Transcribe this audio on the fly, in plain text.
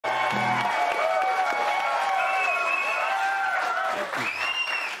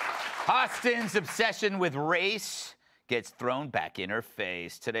Hostin's obsession with race gets thrown back in her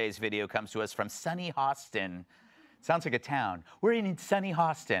face. Today's video comes to us from Sunny Hostin. Sounds like a town. We're in Sunny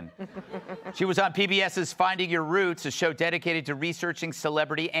Hostin. She was on PBS's Finding Your Roots, a show dedicated to researching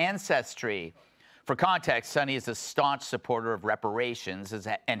celebrity ancestry. For context, Sunny is a staunch supporter of reparations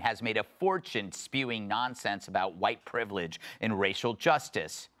and has made a fortune spewing nonsense about white privilege and racial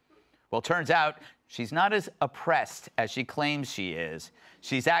justice. Well, turns out she's not as oppressed as she claims she is.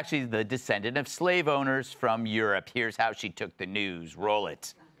 She's actually the descendant of slave owners from Europe. Here's how she took the news. Roll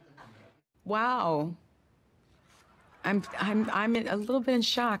it. Wow. I'm a little bit in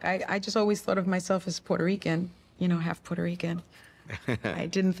shock. I just always thought of myself as Puerto Rican, you know, half Puerto Rican. I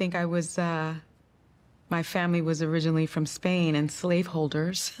didn't think I was, my family was originally from Spain and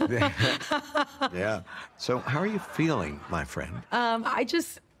slaveholders. Yeah. So how are you feeling, my friend?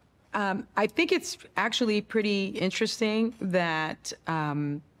 I think it's actually pretty interesting that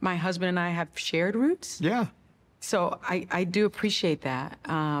my husband and I have shared roots. Yeah. So I do appreciate that.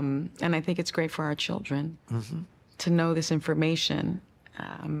 And I think it's great for our children to know this information.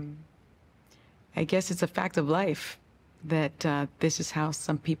 I guess it's a fact of life that this is how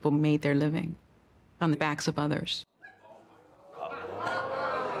some people made their living, on the backs of others.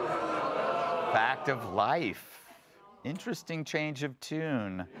 Fact of life. Interesting change of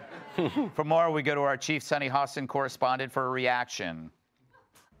tune. For more, we go to our chief Sunny Hostin correspondent for a reaction.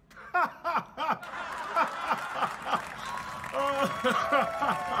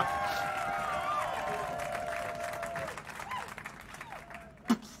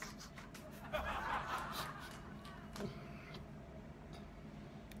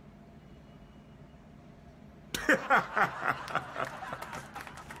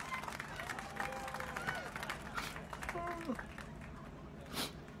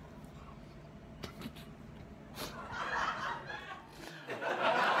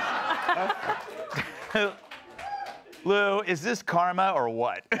 Lou, is this karma or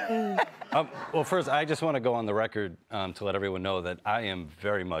what? Well, first, I just want to go on the record to let everyone know that I am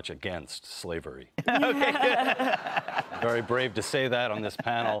very much against slavery. Okay. Very brave to say that on this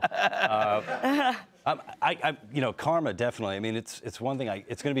panel. You know, karma, definitely. I mean, it's one thing.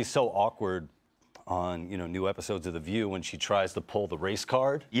 It's going to be so awkward on, you know, new episodes of The View when she tries to pull the race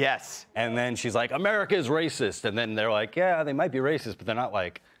card. Yes. And then she's like, America is racist. And then they're like, yeah, they might be racist, but they're not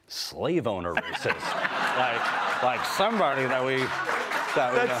like slave owner racist. like somebody that we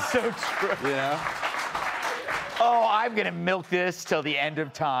That's so true. You know? Oh, I'm going to milk this till the end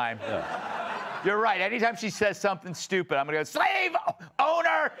of time. Yeah. You're right. Anytime she says something stupid, I'm going to go, slave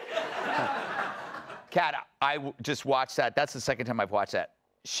owner! Kat, I just watched that. That's the second time I've watched that.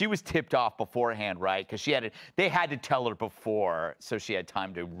 She was tipped off beforehand, right? Because they had to tell her before, so she had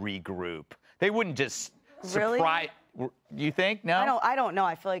time to regroup. They wouldn't just surprise. Really? You think? No? I don't know.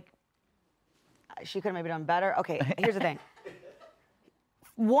 I feel like she could have maybe done better. Okay, here's the thing.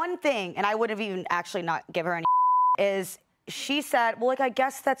 One thing, and I would have even actually not give her any is she said, well, like, I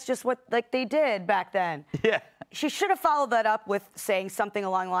guess that's just what, like, they did back then. Yeah. She should have followed that up with saying something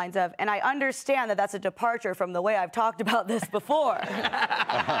along the lines of, and I understand that that's a departure from the way I've talked about this before.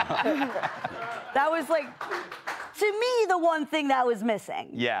 That was, like, to me, the one thing that was missing.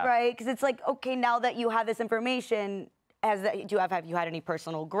 Yeah. Right? Because it's like, okay, now that you have this information, have you had any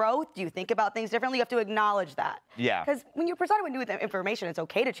personal growth? Do you think about things differently? You have to acknowledge that. Yeah. Because when you're presented with new information, it's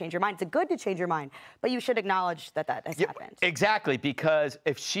okay to change your mind. It's good to change your mind. But you should acknowledge that that has happened. Exactly, because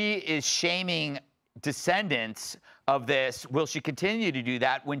if she is shaming descendants of this, will she continue to do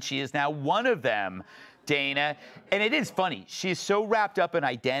that when she is now one of them, Dana? And it is funny. She's so wrapped up in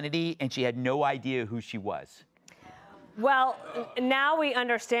identity, and she had no idea who she was. Well, now we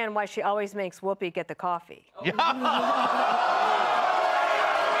understand why she always makes Whoopi get the coffee. I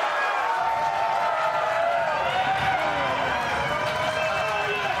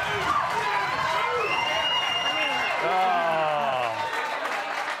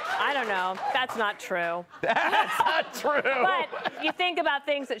don't know. That's not true. That's not true. But you think about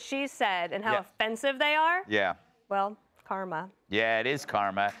things that she said and how offensive they are. Yeah. Well, karma. Yeah, it is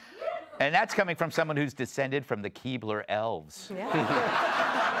karma. And that's coming from someone who's descended from the Keebler elves.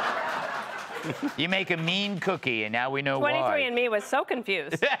 Yeah. You make a mean cookie, and now we know why. 23andMe was so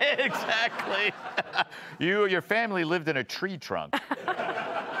confused. Exactly. Your family lived in a tree trunk.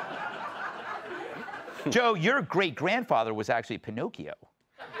 Joe, your great-grandfather was actually Pinocchio.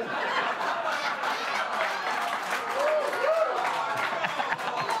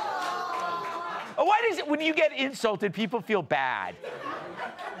 Why does it, when you get insulted, people feel bad?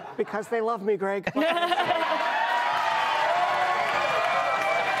 Because they love me, Greg. Crazy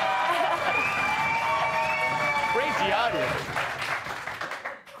audience.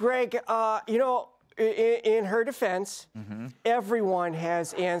 Greg, you know, in her defense, everyone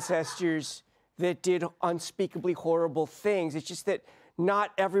has ancestors that did unspeakably horrible things. It's just that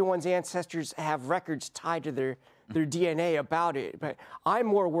not everyone's ancestors have records tied to their DNA about it. But I'm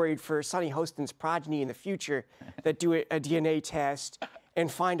more worried for Sunny Hostin's progeny in the future that do a DNA test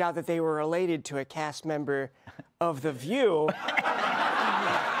and find out that they were related to a cast member of The View.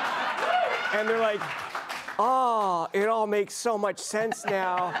 And they're like, oh, it all makes so much sense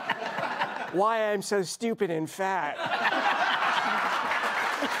now why I'm so stupid and fat.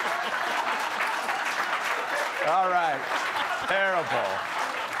 All right. Terrible.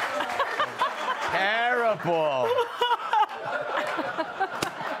 Terrible.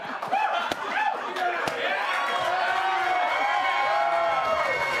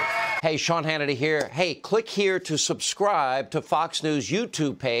 Hey, Sean Hannity here. Hey, click here to subscribe to Fox News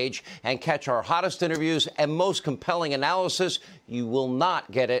YouTube page and catch our hottest interviews and most compelling analysis. You will not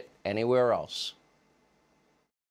get it anywhere else.